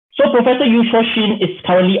So Professor Eui-Cheol Shin is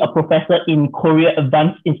currently a professor in Korea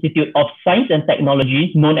Advanced Institute of Science and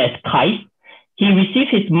Technology, known as KAIST. He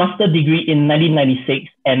received his master's degree in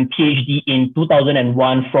 1996 and PhD in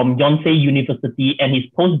 2001 from Yonsei University and his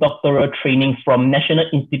postdoctoral training from National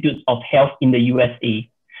Institutes of Health in the USA.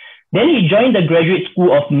 Then he joined the Graduate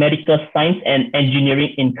School of Medical Science and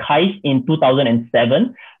Engineering in KAIST in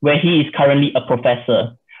 2007, where he is currently a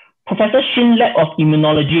professor. Professor Shin's Lab of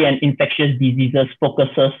Immunology and Infectious Diseases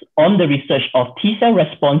focuses on the research of T-cell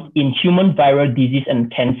response in human viral disease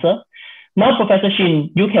and cancer. Now, Professor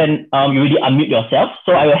Shin, you can really unmute yourself,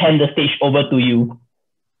 so I will hand the stage over to you.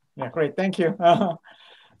 Yeah, great, thank you.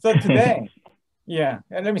 So today,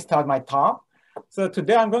 let me start my talk. So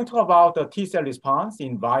today I'm going to talk about the T-cell response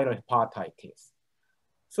in viral hepatitis.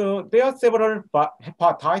 So there are several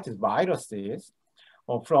hepatitis viruses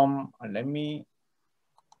from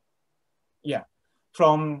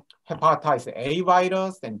hepatitis A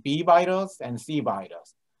virus and B virus and C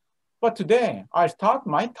virus. But today I'll start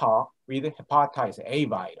my talk with hepatitis A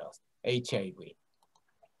virus, HAV.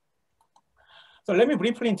 So let me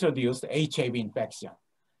briefly introduce HAV infection.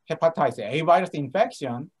 Hepatitis A virus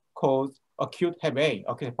infection causes acute HAV-A,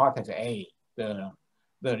 acute hepatitis A, the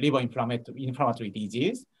liver inflammatory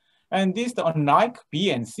disease. And this, unlike B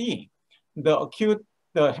and C, the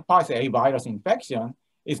hepatitis A virus infection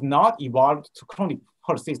is not evolved to chronic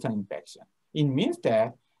persistent infection. It means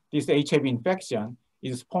that this HAV infection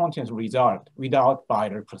is spontaneously resolved without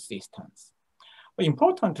viral persistence. But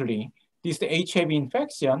importantly, this HAV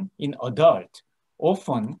infection in adults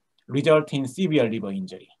often results in severe liver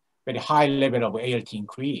injury, very high level of ALT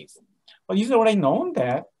increase. But it's already known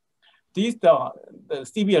that the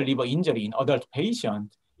severe liver injury in adult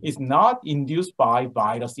patients is not induced by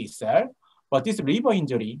virus itself, but this liver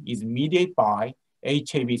injury is mediated by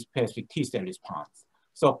HAV-specific T-cell response,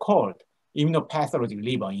 so-called immunopathologic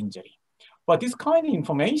liver injury. But this kind of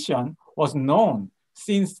information was known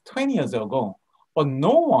since 20 years ago, but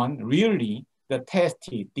no one really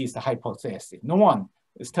tested this hypothesis. No one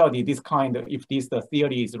studied this kind of, if the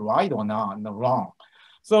theory is right or not, wrong.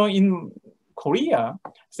 So in Korea,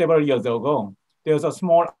 several years ago, there was a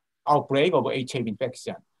small outbreak of HIV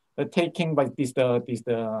infection. Taking by this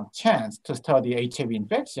chance to study HIV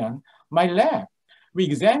infection, my lab, we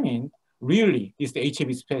examined really this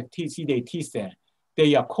HIV-specific CD8 T cell,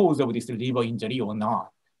 they are cause of this liver injury or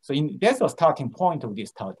not. So that's the starting point of this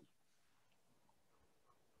study.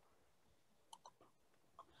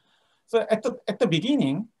 So at the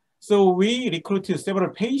beginning, so we recruited several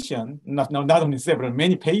patients, not only several,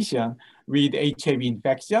 many patients with HIV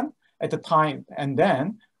infection at the time. And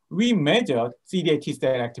then we measured CD8 T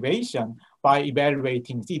cell activation by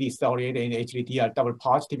evaluating CD38 and HLA-DR double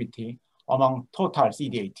positivity among total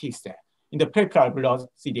CD8 T cell in the peripheral blood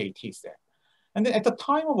CD8 T cell. And then at the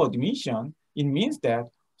time of admission, it means that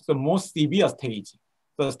the most severe stage,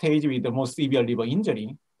 the stage with the most severe liver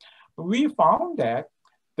injury, we found that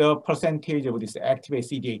the percentage of this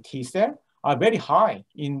activated CD8 T cell are very high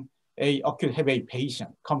in a acute HAV-A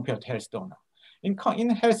patient compared to healthy donor. In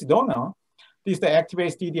healthy donor, this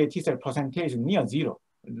activated CD8 T cell percentage is near zero,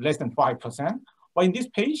 less than 5%. But in this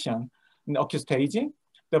patient, in acute staging,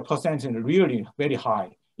 the percentage is really very high,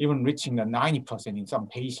 even reaching the 90% in some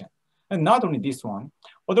patients. And not only this one,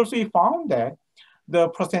 but also we found that the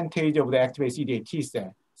percentage of the activated CD8 T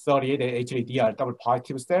cell, 38 HLA-DR double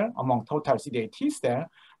positive cell among total CD8 T cell,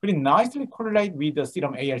 really nicely correlate with the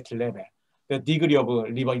serum ALT level, the degree of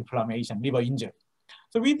liver inflammation, liver injury.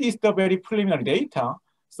 So with this, the very preliminary data,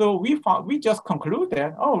 so we just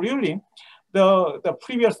concluded, oh, really, the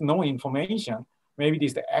previous known information, maybe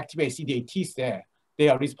this activated CD8 T cell, they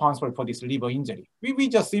are responsible for this liver injury. We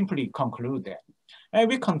just simply conclude that. And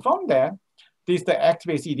we confirmed that this the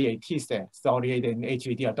activated CD8 T cell, 38 and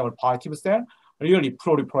HLA-DR double positive cell, really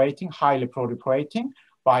proliferating, highly proliferating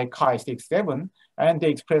by Chi-67, and they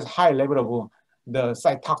express high level of the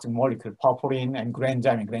cytotoxic molecule, purpurine and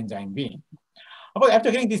granzyme B. But after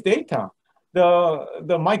getting this data,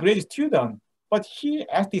 my graduate student, but he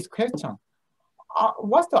asked this question,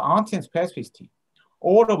 what's the antigen specificity?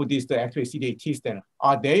 All of these, the activated CD8 T cell,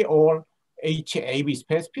 are they all HAV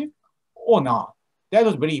specific or not? That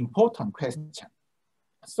was a very important question.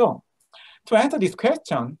 So to answer this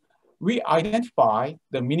question, we identified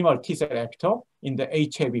the minimal T cell epitope in the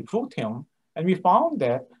HAV proteome, and we found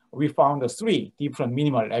the three different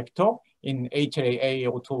minimal epitope in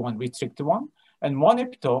HLA-A0201 restricted one, and one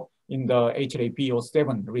epitope in the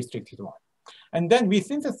HLA-B07 restricted one. And then we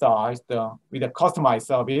synthesized with a customized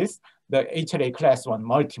service, the HLA class 1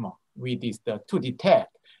 multimer with this to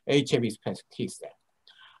detect HAV-specific T cell.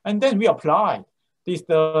 And then we applied this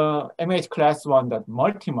the MH class 1 the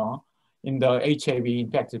multimer in the HIV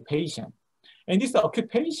infected patient. In this acute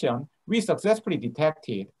patient, we successfully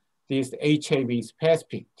detected this HIV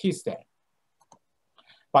specific T cell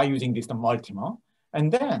by using this the multimer.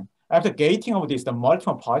 And then after gating of this the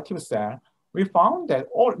multimer positive cell, we found that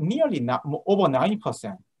over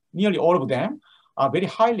 90%, nearly all of them are very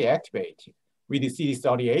highly activated with the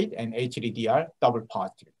CD38 and HLA-DR double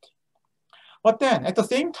positivity. But then at the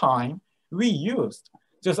same time, we used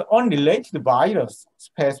just unrelated virus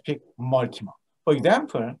specific multimer. For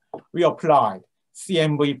example, we applied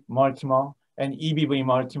CMV multimer and EBV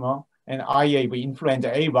multimer and IAV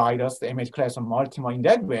influenza A virus, the MH class of multimer. In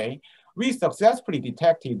that way, we successfully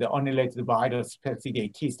detected the unrelated virus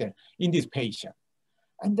CD8 T cell in this patient.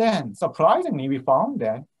 And then surprisingly, we found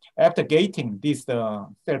that after gating this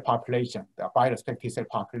cell population, the virus T cell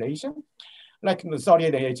population, like the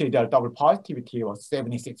 38 HLA double positivity was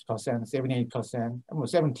 76%, 78%,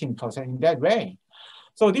 almost 17% in that way.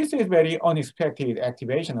 So this is very unexpected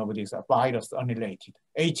activation of this virus unrelated,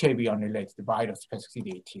 HIV unrelated virus specific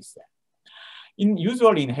CD8 T cell.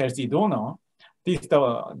 Usually in healthy donor, the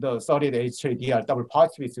 38 HLA double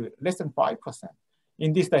positive is less than 5%.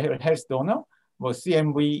 In this healthy donor,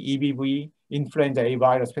 CMV, EBV, influenza A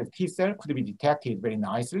virus specific T cell could be detected very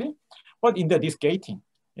nicely. But in this gating,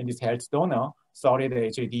 in this health donor,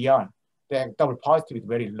 38 HLA-DR, the double positive is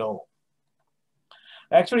very low.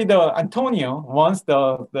 Actually, Antonio once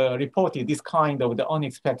reported this kind of the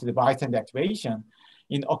unexpected bystander activation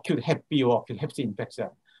in acute Hep B or acute Hep C infection.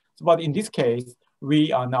 But in this case,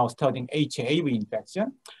 we are now studying HAV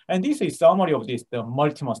infection. And this is summary of the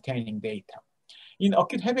multimer staining data. In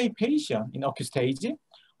acute Hep A patient, in acute stage,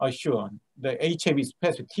 shown the HIV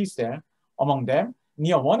specific T cell, among them,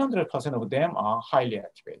 near 100% of them are highly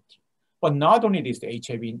activated. But not only this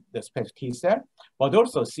HIV, the specific T cell, but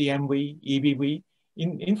also CMV, EBV,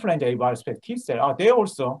 influenza A virus specific T cell,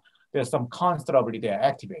 there's some considerably they are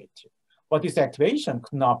activated. But this activation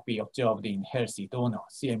could not be observed in healthy donor,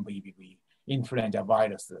 CMV, EBV, influenza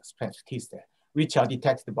virus specific T cell, which are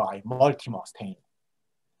detected by multimer staining.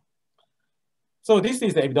 So this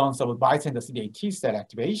is the evidence of bystander CD8 T cell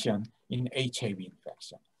activation in HIV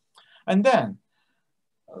infection. And then,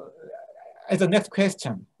 as a next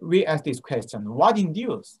question, we ask this question: what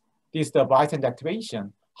induced this bystander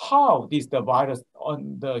activation? How the virus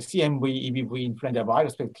on the CMV, EBV, influenza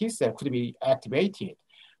virus T cell could be activated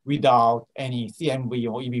without any CMV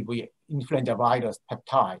or EBV influenza virus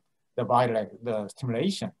peptide, the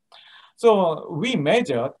stimulation? So we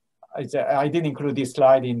measured. I didn't include this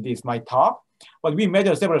slide in my talk, but we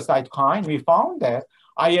measured several cytokines. We found that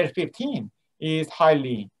IL-15 is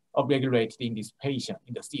highly upregulated in this patient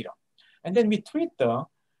in the serum. And then we treat the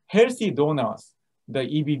healthy donors, the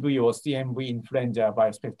EBV or CMV influenza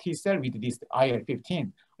virus T cell with this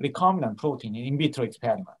IL-15 recombinant protein in vitro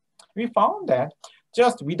experiment. We found that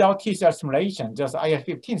just without T cell stimulation, just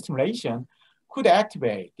IL-15 stimulation could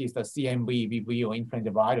activate this CMV, EBV or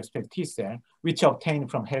influenza virus T cell, which obtained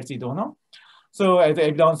from healthy donor. So as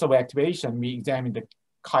evidence of activation, we examined the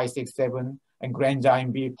Chi67 and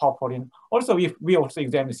granzyme B, purpurine. Also, we also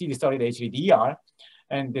examined CD38 HLA-DR,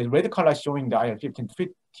 and the red color showing the IL-15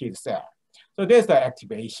 treated cell. So there's the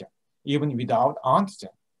activation, even without antigen.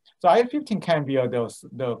 So IL-15 can be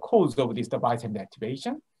the cause of this bystander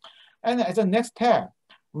activation. And as a next step,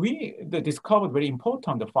 we discovered very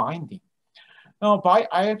important finding. Now, by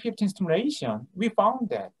IL-15 stimulation, we found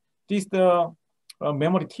that the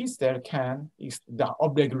memory T cell can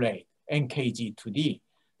upregulate NKG2D,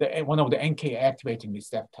 one of the NK activating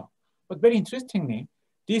receptor. But very interestingly,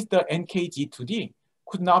 the NKG2D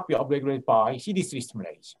could not be upregulated by CD3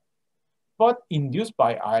 stimulation, but induced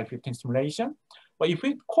by IL-15 stimulation. But if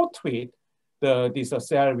we co-treat this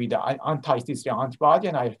cell with the anti-CD3 antibody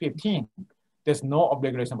and IL-15, there's no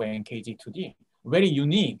upregulation by NKG2D. Very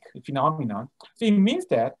unique phenomenon. So it means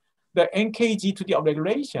that the NKG2D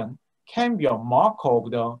upregulation can be a marker of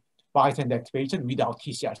the bystander activation without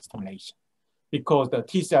TCR stimulation, because the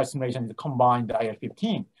TCR stimulation is combined with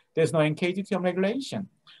IL-15. There's no NKG2D upregulation.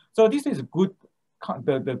 So this is the good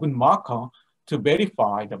marker to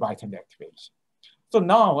verify the bystander activation. So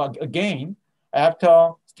now, again,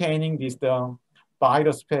 after staining the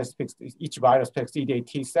virus-specific, each virus-specific CD8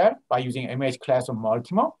 T cell by using MH class of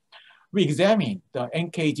multimer, we examine the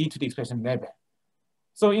NKG2D expression level.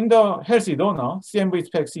 So in the healthy donor,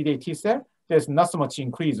 CMV-specific CD8 T cell, there's not so much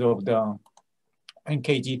increase of the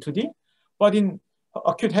NKG2D, but in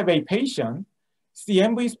acute Hep A patient,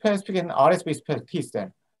 CMV-specific and RSV-specific T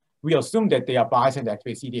cell, we assume that they are bystander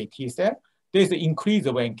activated CD8 T cell, there's an increase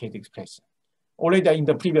of NK expression. already in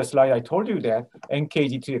the previous slide, I told you that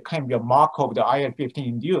NKG2D can be a marker of the IL-15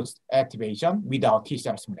 induced activation without T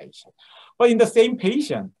cell stimulation. But in the same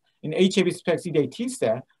patient, in HAV-specific CD8 T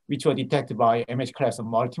cell, which were detected by MH class of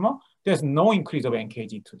Mortimer, there's no increase of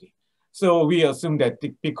NKG2D. So we assume that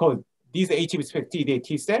because these HAV-specific CD8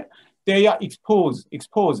 T cell, they are exposed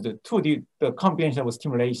to the combination of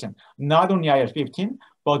stimulation, not only IL-15,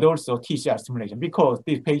 but also T cell stimulation, because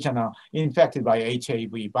these patients are infected by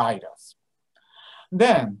HAV virus.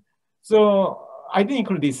 Then, so I didn't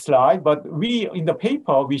include this slide, but in the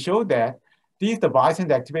paper, we showed that the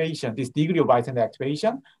bystander activation, this degree of bystander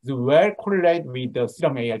activation is well correlated with the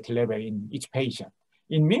serum ALT level in each patient.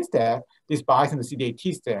 It means that this bystander CD8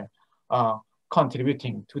 T cell are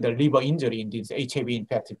contributing to the liver injury in this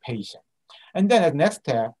HAV-infected patient. And then as next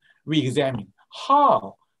step, we examine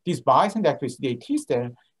how this bystander activated CD8 T cell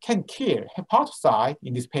can kill hepatocyte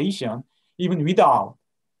in this patient even without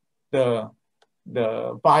the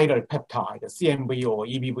viral peptide, the CMV or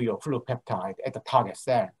EBV or flu peptide at the target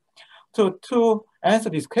cell. So to answer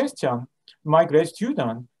this question, my grad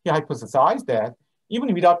student, he hypothesized that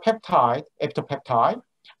even without peptide, epitopeptide,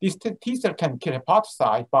 this T cell can kill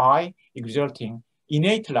hepatocyte by exerting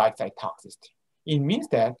innate-like cytotoxicity. It means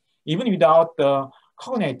that even without the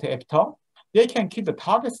cognate epitope, they can kill the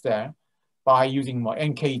target cell by using more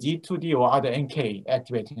NKG2D or other NK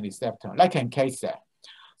activating receptor, like NK cell.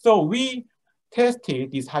 So we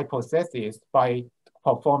tested this hypothesis by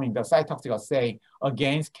performing the cytotoxic assay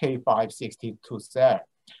against K562 cell.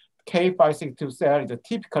 K562 cell is a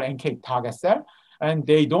typical NK target cell, and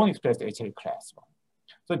they don't express the HLA class 1.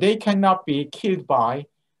 So they cannot be killed by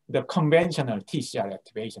the conventional TCR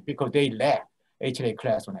activation because they lack HLA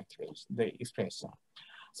class 1 activation, the expression.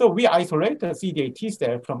 So we isolate the CD8 T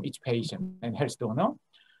cell from each patient and health donor,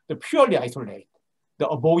 the purely isolate, the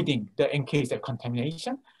avoiding the NK cell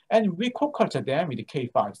contamination, and we co-culture them with the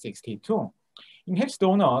K562. In health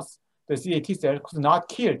donors, the CD8 T cell could not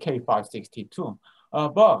kill K562,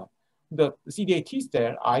 but the CD8 T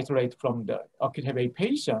cell isolated from the acute HAV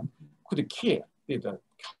patient could kill the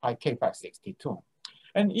K562.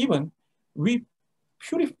 And even we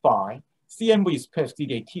purify CMV-specific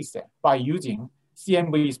CD8 T cell by using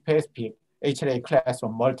CMV-specific HLA class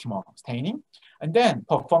 1 multimer staining, and then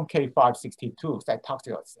perform K562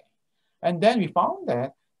 cytotoxic assay. And then we found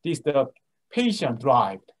that the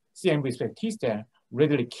patient-derived CMV-specific T cell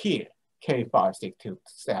readily kill K562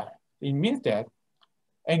 cell. It means that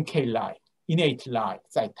NK-like, innate-like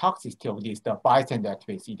cytotoxicity of the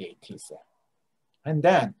bystander-activated CD8 T cell. And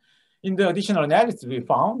then in the additional analysis, we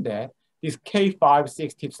found that this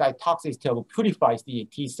K562 cytotoxicity of purified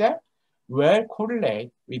CD8 T cell will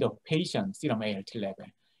correlate with the patient's serum ALT level.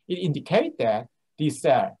 It indicates that these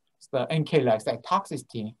cells, the NK-like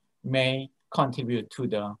cytotoxicity, may contribute to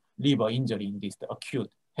the liver injury in this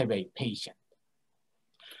acute HAV patient.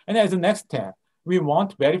 And as a next step, we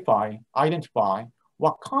want to identify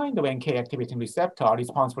what kind of NK activating receptor are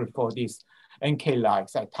responsible for this NK-like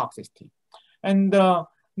cytotoxicity. And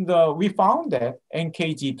we found that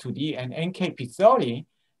NKG2D and NKp30,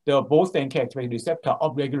 both NK activating receptor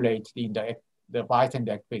upregulated in the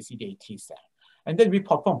bystander activated CD8 T cell. And then we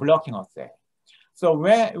perform blocking assay. So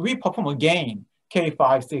when we perform again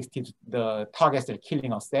K562, the target cell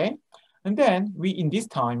killing assay, and then in this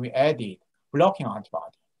time we added blocking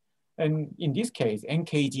antibody. And in this case,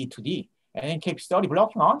 NKG2D and NKp30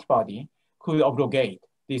 blocking antibody could abrogate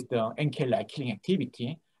the NK-like killing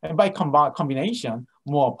activity, and by combination,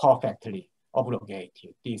 more perfectly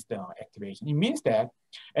abrogated this activation. It means that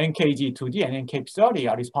NKG2D and NKp30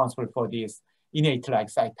 are responsible for this innate-like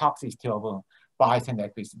cytotoxicity of bystander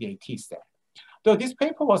activated CD8 T cell. So this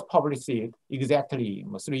paper was published exactly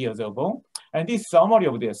 3 years ago, and this summary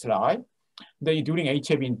of the slide, during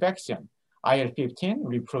HAV infection, IL-15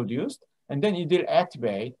 reproduced, and then it will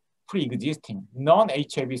activate pre-existing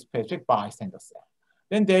non-HAV specific bystander cell.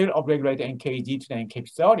 Then they will upregulate NKG2 and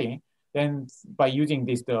NKp30. Then by using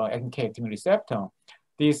the NK activating receptor,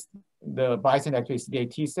 the bystander activated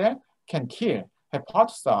CD8 T cell can kill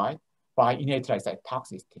hepatocyte by innate-like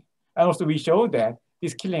cytotoxicity. And also we showed that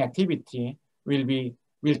this killing activity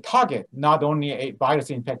will target not only a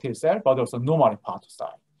virus-infected cell, but also normal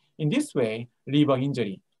hepatocyte. In this way, liver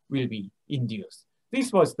injury will be induced.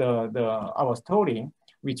 This was our story,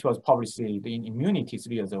 which was published in Immunity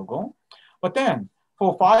 3 years ago. But then,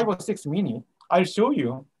 for 5 or 6 minutes, I'll show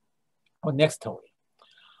you our next story.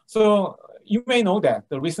 So you may know that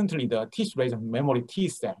recently the tissue-based memory T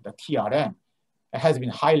cell, the TRM, has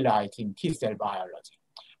been highlighted in T cell biology.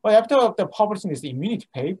 But after publishing this immunity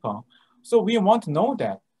paper, so we want to know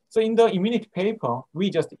that. So in the immunity paper, we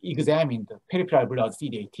just examined the peripheral blood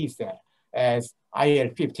CD8 T cell as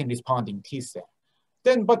IL-15 responding T cell.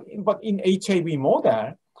 Then, but in HAV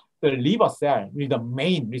model, the liver cell is the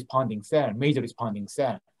main responding cell, major responding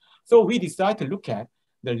cell. So we decided to look at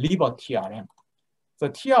the liver TRM. So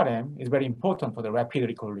TRM is very important for the rapid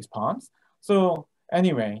recall response. So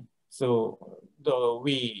anyway,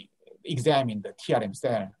 we examine the TRM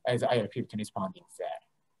cell as IL-15 responding cell.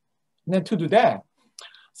 And then to do that,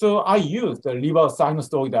 so I used the liver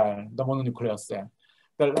sinusoidal, the mononuclear cell.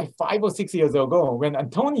 Like 5 or 6 years ago, when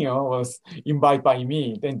Antonio was invited by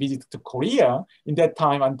me, then visit to Korea. In that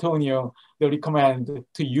time, Antonio, they recommend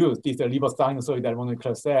to use this liver sinusoidal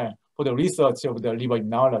mononuclear cell for the research of the liver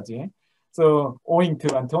immunology. So owing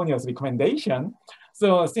to Antonio's recommendation,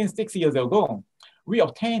 so since 6 years ago, we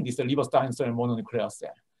obtained this liver sinusoidal mononuclear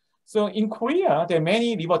cell. So in Korea, there are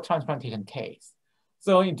many liver transplantation cases.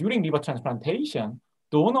 So during liver transplantation,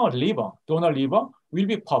 donor liver will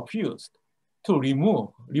be perfused to remove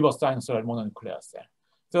liver sinusoidal mononuclear cell.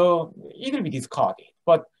 So it will be discarded,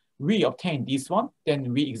 but we obtain this one,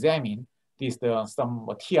 then we examine this some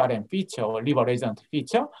TRM feature or liver resonant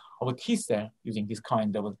feature of a T cell using this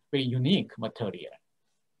kind of very unique material.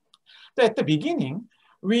 So at the beginning,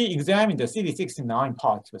 we examined the CD69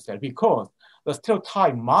 positive cell because the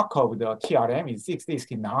stereotype marker of the TRM is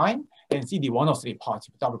CD69 and CD103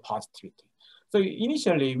 positive, double positivity. So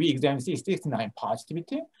initially, we examined CD69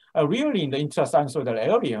 positivity. Really, in the intrasinusoidal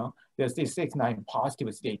area, there's CD69 positive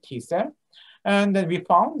CD8 T cell. And then we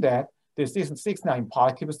found that the CD69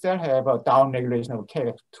 positive cell have a downregulation of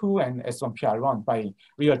KF2 and S1PR1 by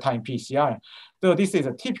real-time PCR. So this is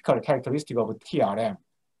a typical characteristic of TRM.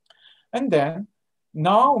 And then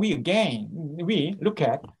now we look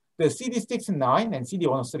at the CD69 and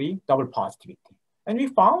CD103 double positivity. And we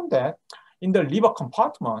found that in the liver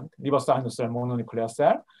compartment, liver sinusoidal mononuclear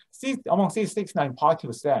cell, among CD69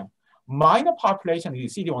 positive cell, minor population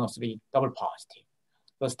is CD103 double positive,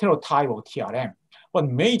 the stereotype of TRM. But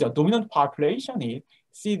major dominant population is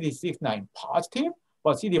CD69 positive,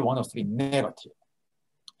 but CD103 negative.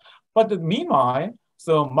 But meanwhile,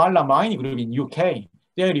 so Malamine group in UK,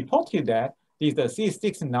 they reported that the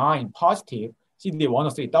CD69 positive,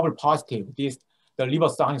 CD103 double positive, the liver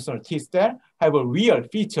sinusoidal T cell have a real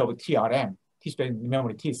feature of TRM, tissue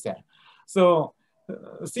memory T cell. So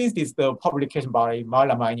since this the publication by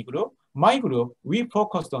Malamine group, my group, we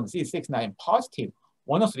focused on CD69 positive,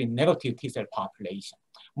 103 negative T cell population,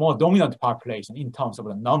 more dominant population in terms of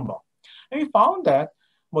the number. And we found that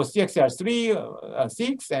CXCR3,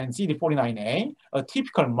 6 and CD49A, a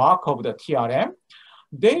typical marker of the TRM,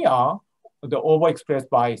 they are overexpressed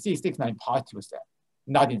by CD69 positive cell,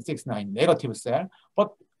 not in 69 negative cell,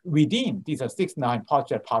 but within this 69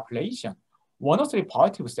 positive population, 103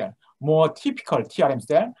 positive cell, more typical TRM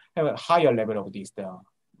cell, have a higher level of this, the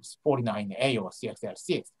 49A or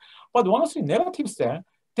CXL6. But 103 negative cell,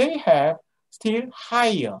 they have still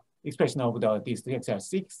higher expression of this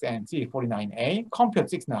CXL6 and CD49A compared to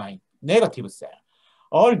 69 negative cell,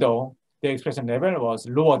 although the expression level was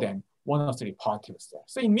lower than 103 positive cell.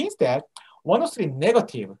 So it means that 103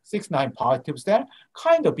 negative, 69 positive cell,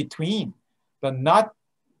 kind of between the not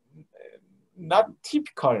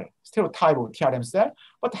typical stereotype of TRM cell,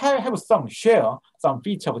 but have some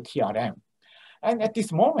feature of TRM. And at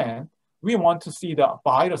this moment, we want to see the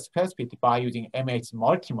viral specificity by using MH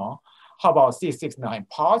multimer. How about CD69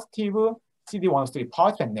 positive, CD103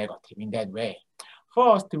 positive and negative in that way?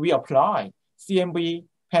 First, we apply CMV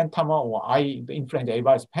pentamer or the influenza A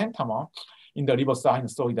virus pentamer in the liver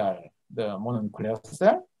sinusoidal, the mononuclear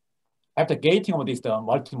cell. After gating of this, the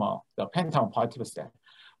multimer, the pentamer positive cell,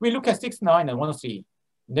 we look at 69 and 103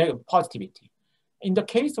 negative positivity. In the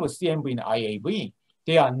case of CMV and IAV,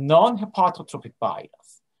 they are non-hepatotrophic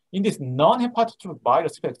virus. In this non-hepatotrophic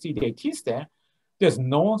virus CD8 T cell, there's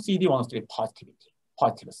no CD103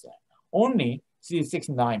 positive cell, only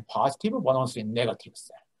CD69 positive, 103 negative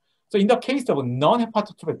cell. So in the case of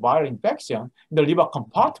non-hepatotrophic viral infection, in the liver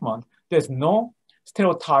compartment, there's no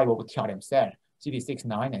stereotype of TRM cell,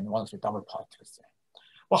 CD69 and 103 double positive cell.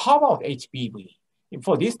 Well, how about HBV?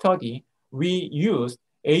 For this study, we used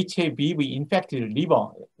HAV infected liver,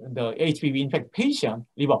 the HBV infected patient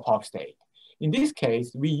liver pulse state. In this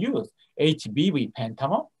case, we use HBV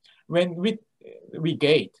pentamer. When we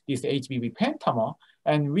gate this HBV pentamer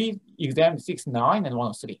and we examined 69 and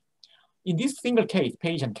 103. In this single case,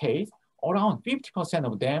 patient case, around 50%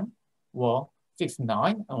 of them were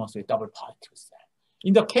 69 and 103 double positive cell.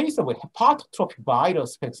 In the case of a hepatotrophic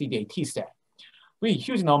virus CD8 T cell, we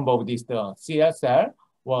huge number of these the CL cell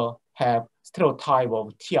will have stereotype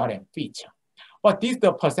of TRM feature. But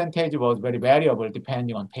the percentage was very variable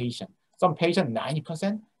depending on patient. Some patient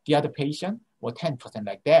 90%, the other patient were 10%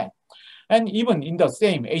 like that. And even in the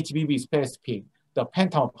same HBV-specific, the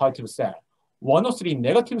pentamer positive cell, 103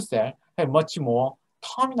 negative cell have much more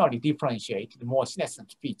terminally differentiated, more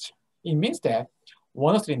senescent feature. It means that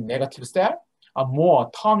 103 negative cell are more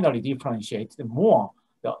terminally differentiated, more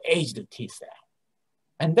the aged T cell.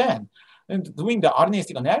 And then, doing the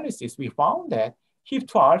RNA-seq analysis, we found that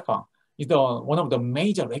HIF2 alpha is one of the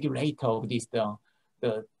major regulator of this, the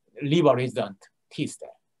liver-resident T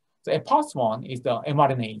cell. So APOS1 is the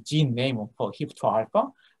mRNA gene name for HIF2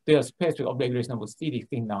 alpha. They are specific upregulation of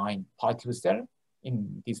CD8 positive cell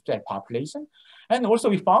in this cell population. And also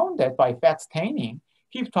we found that by FACS staining,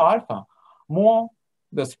 HIF2 alpha more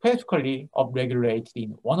specifically upregulated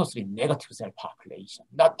in 103 negative cell population,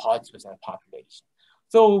 not positive cell population.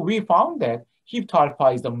 So we found that HIF2 alpha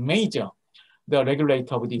is the major, the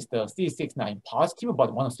regulator of this, the CD8 positive,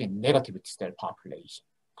 but 103 negative cell population.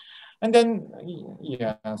 And then,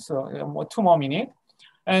 yeah, so 2 more minutes.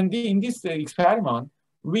 And in this experiment,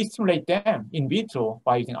 we stimulate them in vitro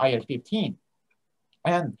by using IL-15.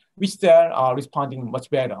 And which cells are responding much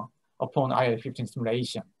better upon IL-15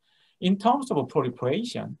 stimulation. In terms of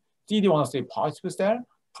proliferation, CD103 positive cell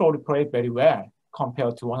proliferate very well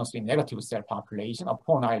compared to 103 negative cell population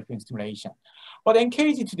upon IL-15 stimulation. But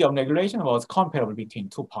NKG2D upregulation was comparable between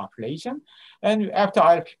two populations. And after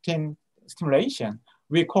IL-15 stimulation,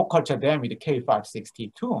 we co-culture them with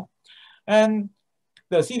K562. And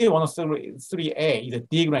the CD103A is a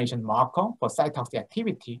degradation marker for cytotoxic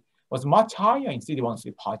activity was much higher in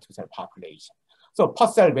CD103 positive cell population. So per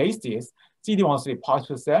cell basis, CD103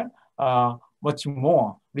 positive cell much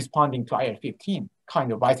more responding to IL-15,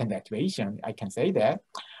 kind of bystander activation, I can say that.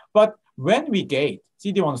 But when we get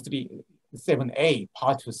CD137A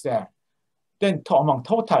positive cell, then among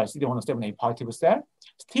total CD137A positive cell,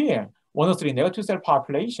 still 103 negative cell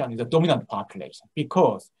population is a dominant population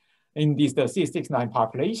because in this the C69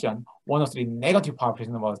 population, 103 negative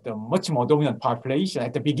population was the much more dominant population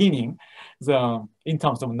at the beginning, in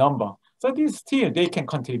terms of number. So this still they can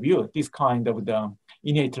contribute this kind of the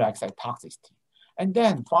innate-like cytotoxicity. And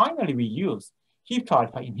then finally we use HIF2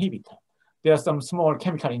 alpha inhibitor. There are some small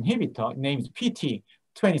chemical inhibitor named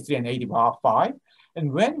PT23 and 85.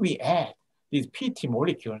 And when we add this PT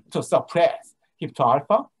molecule to suppress HIF2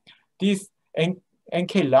 alpha, this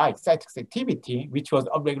NK-like cytotoxic activity, which was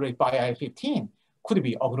upregulated by IL-15, could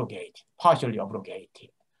be abrogated, partially abrogated.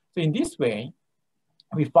 So in this way,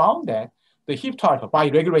 we found that the HIF2 alpha, by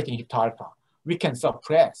regulating HIF2 alpha, we can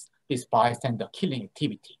suppress this bystander killing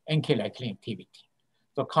activity, NK-like killing activity.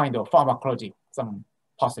 So kind of pharmacologic, some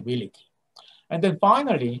possibility. And then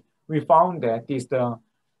finally, we found that this the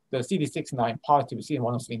CD69 positive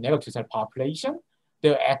CD103 negative cell population,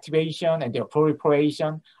 their activation and their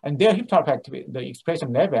proliferation and their HIF2 alpha the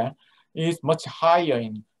expression level is much higher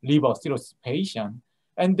in liver cirrhosis patient.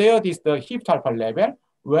 And there is the HIF2 alpha level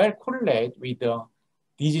will correlate with the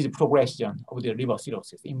disease progression of the liver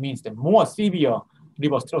cirrhosis. It means the more severe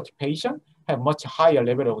liver cirrhosis patient have much higher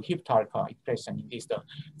level of HIF2 alpha expression in this the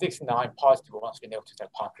 69 positive 103 negative cell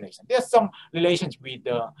population. There's some relationship with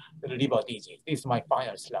the liver disease. This is my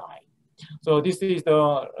final slide. So this is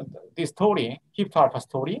this story, HIF2 alpha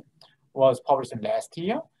story, was published last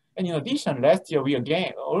year. And in addition, last year we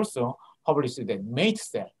again also published the mate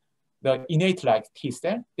cell, the innate-like T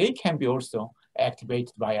cell. They can be also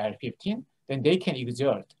activated by IL-15. Then they can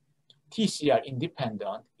exert TCR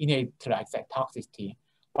independent innate-like cytotoxicity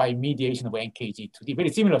by mediation of NKG2D. Very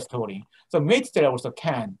similar story. So mate cell also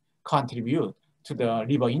can contribute to the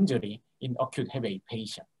liver injury in acute HAV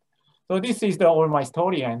patient. So this is all my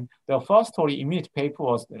story, and the first story immediate paper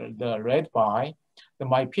was read by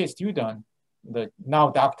my PhD student, the now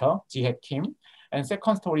Dr. Ji-Hae Kim, and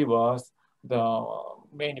second story was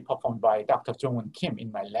mainly performed by Dr. Jong-un Kim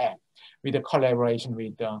in my lab with a collaboration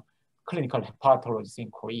with the clinical hepatologists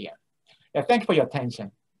in Korea. Yeah, thank you for your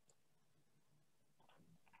attention.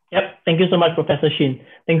 Yep, thank you so much, Professor Shin.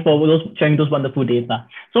 Thanks for sharing those wonderful data.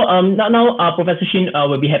 So now Professor Shin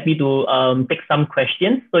will be happy to take some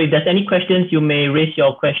questions. So if there's any questions, you may raise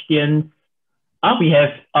your questions. We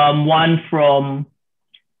have one from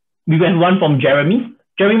Jeremy.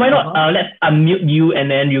 Jeremy, why not let's unmute you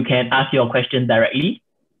and then you can ask your question directly.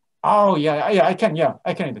 Oh yeah, I can. Yeah,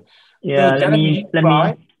 I can. Yeah, let me.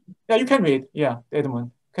 Yeah, you can read. Yeah,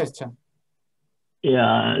 Edmund, question.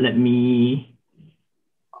 Yeah, let me.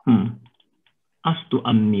 Ask to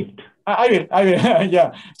unmute. I will.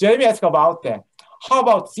 Yeah, Jeremy asked about that. How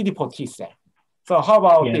about CD4 T cell? So how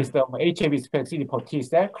about this the HAV-specific CD4 T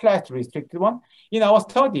cell, class restricted one? In our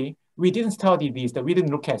study, we didn't study this. We didn't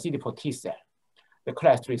look at CD4 T cell, the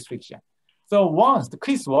class restriction. So once the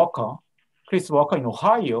Chris Walker in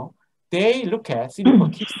Ohio, they look at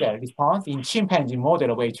CD4 T cell response in chimpanzee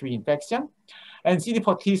model of HIV infection, and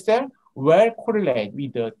CD4 T cell well correlate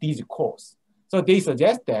with the disease course. So they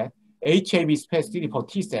suggest that HIV-specific CD4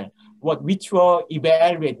 T cell, which were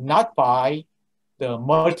evaluated not by the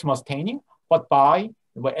multimer staining, but by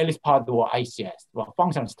ELISPAD or ICS, or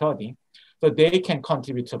functional study, so they can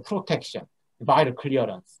contribute to protection, viral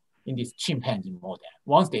clearance in this chimpanzee model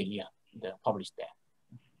once they publish that.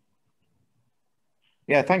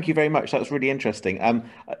 Yeah, thank you very much. That's really interesting. I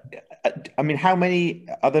mean,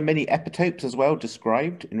 are there many epitopes as well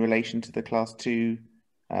described in relation to the class 2?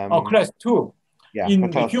 Class 2. Yeah, in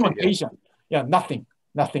the human patient. Yeah, nothing.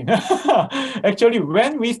 Actually,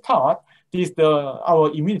 when we start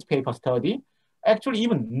our immunity paper study, actually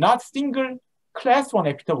even not single class 1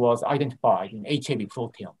 epitope was identified in HIV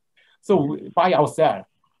proteome. So by ourselves,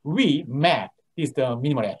 we mapped the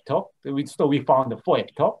minimal epitope. So we found the 4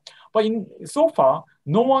 epitope. But so far,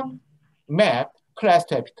 no one mapped class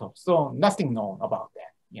 2 epitope. So nothing known about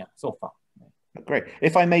that. Yeah, so far. Great.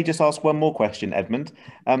 If I may just ask one more question, Edmund.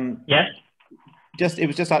 Yes. It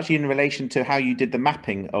was just actually in relation to how you did the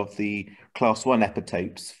mapping of the class 1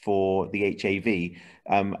 epitopes for the HAV.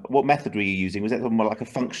 What method were you using? Was it more like a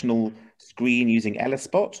functional screen using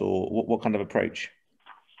ELISpot, or what kind of approach?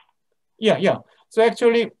 Yeah. So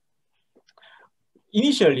actually,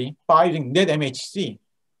 initially, by using NetMHC,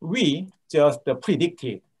 we just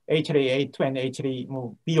predicted HLA-A2 and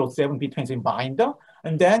HLA-B07, B27 binder,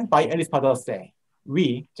 and then by ELISpot assay,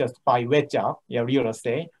 we just by wet job, real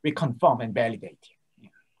assay, we confirm and validate. Yeah.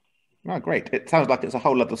 Oh, great. It sounds like it's a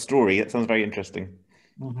whole other story. It sounds very interesting.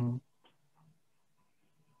 Mm-hmm.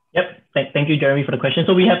 Yep. Thank you, Jeremy, for the question.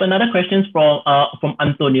 So we have another question from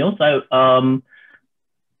Antonio. So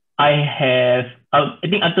I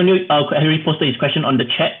think Antonio already posted his question on the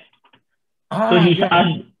chat. So he's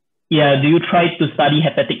asked, do you try to study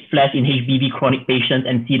hepatic flash in HBV chronic patients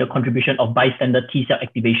and see the contribution of bystander T cell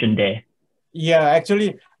activation there? Yeah,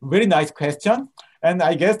 actually, very nice question. And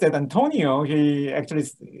I guess that Antonio, he actually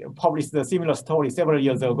published a similar story several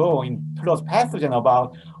years ago in PLOS Pathogen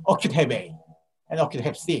about acute HAV-A and acute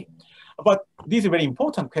HAV-C. But this is a very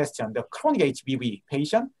important question. The chronic HBV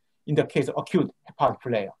patient, in the case of acute hepatic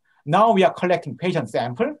failure, now we are collecting patient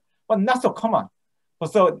sample, but not so common.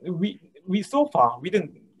 So we so far, we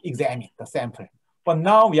didn't examine the sample, but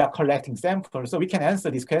now we are collecting samples, so we can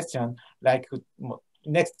answer this question like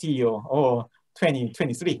next year or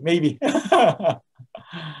 2023, maybe.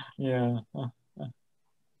 Yeah.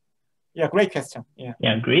 Yeah, great question.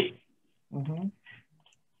 Yeah, great. Mm-hmm.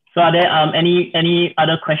 So are there any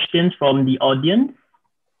other questions from the audience?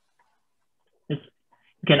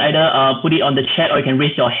 You can either put it on the chat, or you can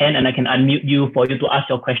raise your hand and I can unmute you for you to ask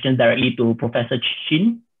your questions directly to Professor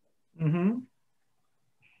Shin. Mm-hmm.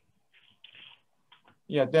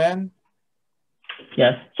 Yeah, then.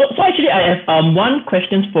 Yes. So actually, I have one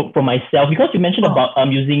question for myself, because you mentioned about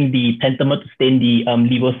using the pentamer to stain the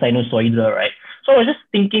liver sinusoidal, right? So I was just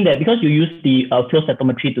thinking that because you use the flow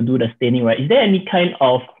cytometry to do the staining, right? Is there any kind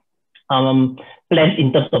of plans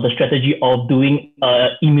in terms of the strategy of doing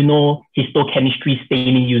immunohistochemistry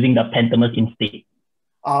staining using the pentamers instead?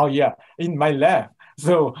 Oh yeah, in my lab.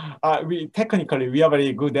 So technically we are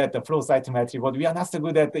very good at the flow cytometry, but we are not so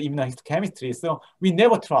good at the immunohistochemistry. So we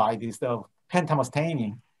never tried this pentamer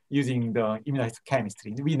staining using the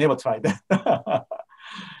immunohistochemistry. We never tried that.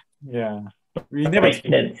 Yeah, we never.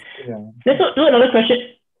 Right, so another question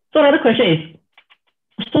is,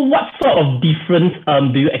 so what sort of difference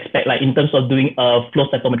do you expect, like in terms of doing a flow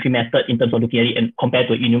cytometry method in terms of looking at it and compared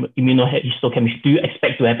to immunohistochemistry? Do you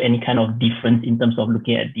expect to have any kind of difference in terms of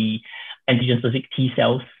looking at the antigen-specific T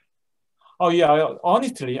cells? Oh yeah,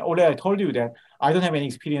 honestly, already I told you that I don't have any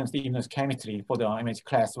experience in immunohistochemistry for the MH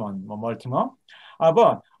class 1 multimer,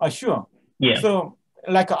 but sure. Yeah. So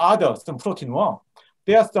like some protein 1,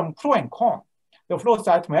 there are some pro and con. The flow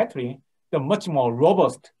cytometry, the much more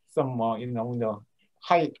robust, the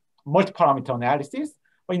high multi-parameter analysis.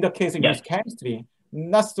 But in the case of immunohistochemistry,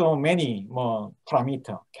 not so many more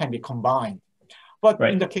parameters can be combined. But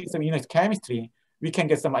in the case of immunohistochemistry, we can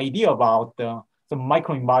get some idea about the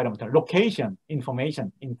microenvironment, location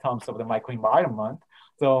information in terms of the microenvironment.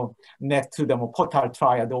 So next to the portal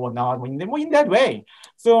triad or not, in that way.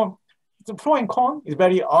 So the pro and con is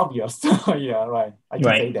very obvious. Yeah, right. I can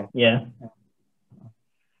say that.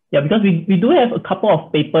 Yeah, because we do have a couple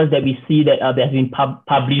of papers that we see that that have been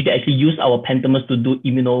published that actually use our pentamers to do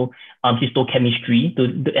immunohistochemistry,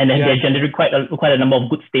 and they generate quite a number of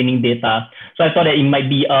good staining data. So I thought that it might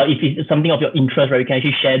be, if it's something of your interest, right, we can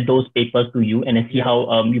actually share those papers to you and then see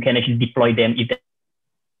how you can actually deploy them.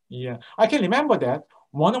 Yeah, I can remember that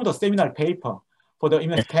one of the seminal paper for the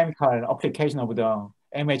immunochemical application of the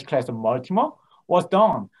MH class of multimer was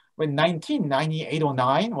done in 1998 or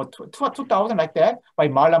 9 or 2000 like that by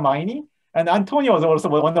Marla Maini. And Antonio was also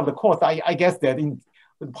one of the course, I guess that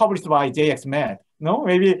published by JX Med. No,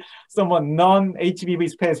 maybe some non-HBV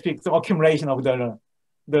specific accumulation of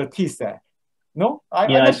the T cell. No,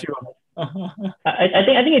 I'm not sure. I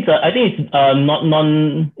think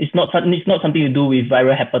it's not something to do with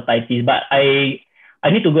viral hepatitis, but I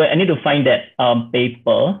need to find that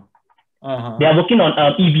paper. They are working on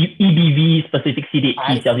EBV specific CD8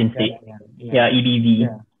 T cells instead. Yeah, EBV.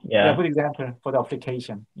 Yeah, good example for the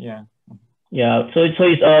application. Yeah. Yeah, so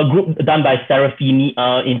it's a group done by Serafini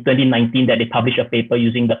in 2019 that they published a paper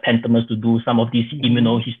using the pentamers to do some of these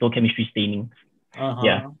immunohistochemistry staining.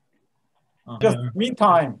 Yeah. Just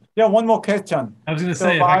meantime, one more question. I was going to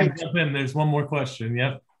say, if I can jump in, there's one more question.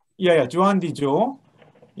 Yep. Yeah, Juan Dijo.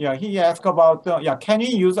 Yeah, he asked about, can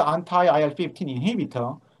you use anti-IL-15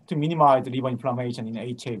 inhibitor to minimize liver inflammation in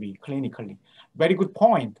HAV clinically? Very good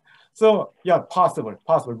point. So, yeah, possible,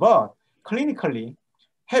 but clinically,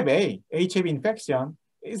 HAV infection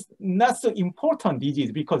is not so important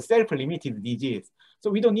disease because self-limited disease. So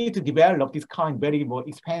we don't need to develop this kind of very more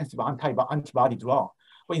expensive antibody drug.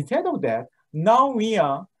 But instead of that, now we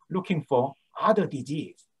are looking for other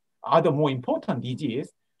disease, other more important disease,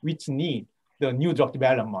 which need the new drug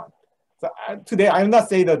development. So today, I will not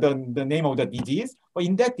say the name of the disease, but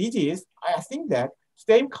in that disease, I think that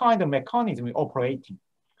same kind of mechanism is operating.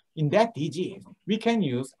 In that disease, we can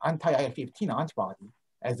use anti-IL-15 antibody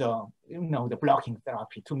as a, the blocking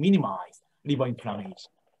therapy to minimize liver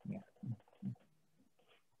inflammation. Yeah.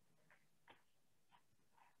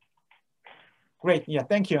 Great, yeah,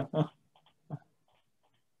 thank you. Oh,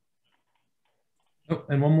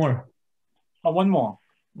 and one more. Oh, one more.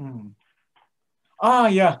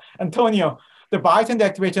 Yeah, Antonio, the bystander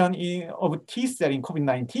activation of T cell in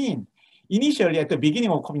COVID-19. Initially, at the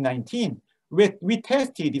beginning of COVID-19, we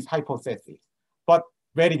tested this hypothesis, but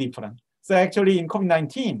very different. So actually in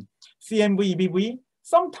COVID-19, CMV, EBV,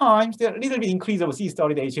 sometimes there are a little bit increase of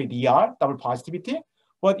C-storied HADR, double positivity,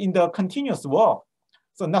 but in the continuous work,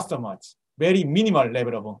 so not so much, very minimal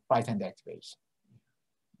level of bystander activation.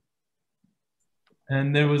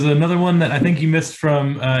 And there was another one that I think you missed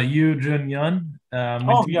from Yu-Jun Yun.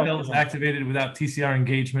 When T cells activated without TCR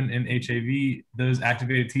engagement in HAV, those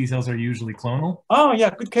activated T cells are usually clonal? Oh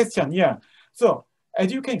yeah, good question, yeah. So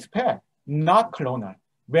as you can expect, not clonal,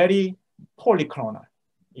 very polyclonal.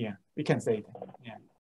 Yeah, we can say that, yeah.